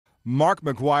Mark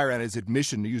McGwire and his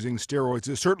admission to using steroids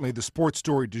is certainly the sports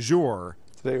story du jour.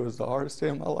 Today was the hardest day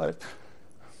of my life.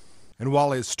 And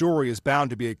while his story is bound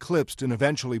to be eclipsed and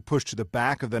eventually pushed to the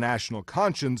back of the national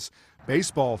conscience,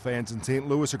 baseball fans in St.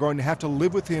 Louis are going to have to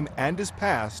live with him and his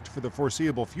past for the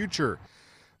foreseeable future.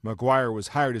 McGwire was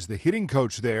hired as the hitting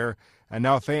coach there, and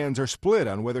now fans are split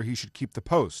on whether he should keep the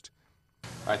post.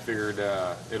 I figured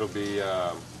it'll be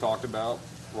talked about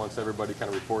once everybody kind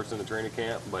of reports in the training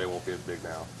camp, but it won't be as big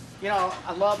now. You know,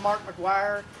 I love Mark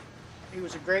McGwire. He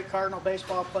was a great Cardinal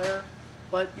baseball player,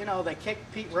 but, you know, they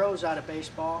kicked Pete Rose out of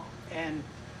baseball, and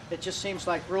it just seems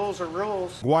like rules are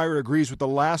rules. McGwire agrees with the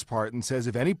last part and says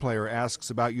if any player asks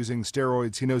about using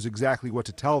steroids, he knows exactly what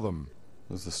to tell them.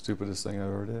 It was the stupidest thing I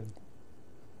ever did.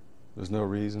 There's no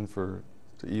reason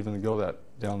to even go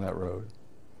down that road.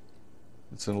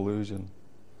 It's an illusion.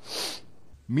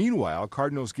 Meanwhile,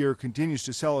 Cardinals gear continues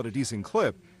to sell at a decent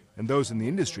clip, and those in the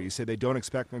industry say they don't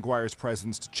expect McGwire's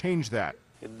presence to change that.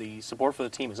 The support for the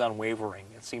team is unwavering,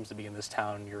 it seems to be in this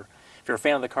town. If you're a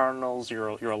fan of the Cardinals, you're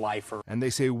a lifer. And they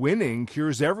say winning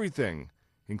cures everything,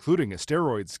 including a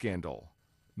steroid scandal.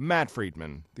 Matt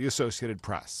Friedman, The Associated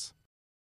Press.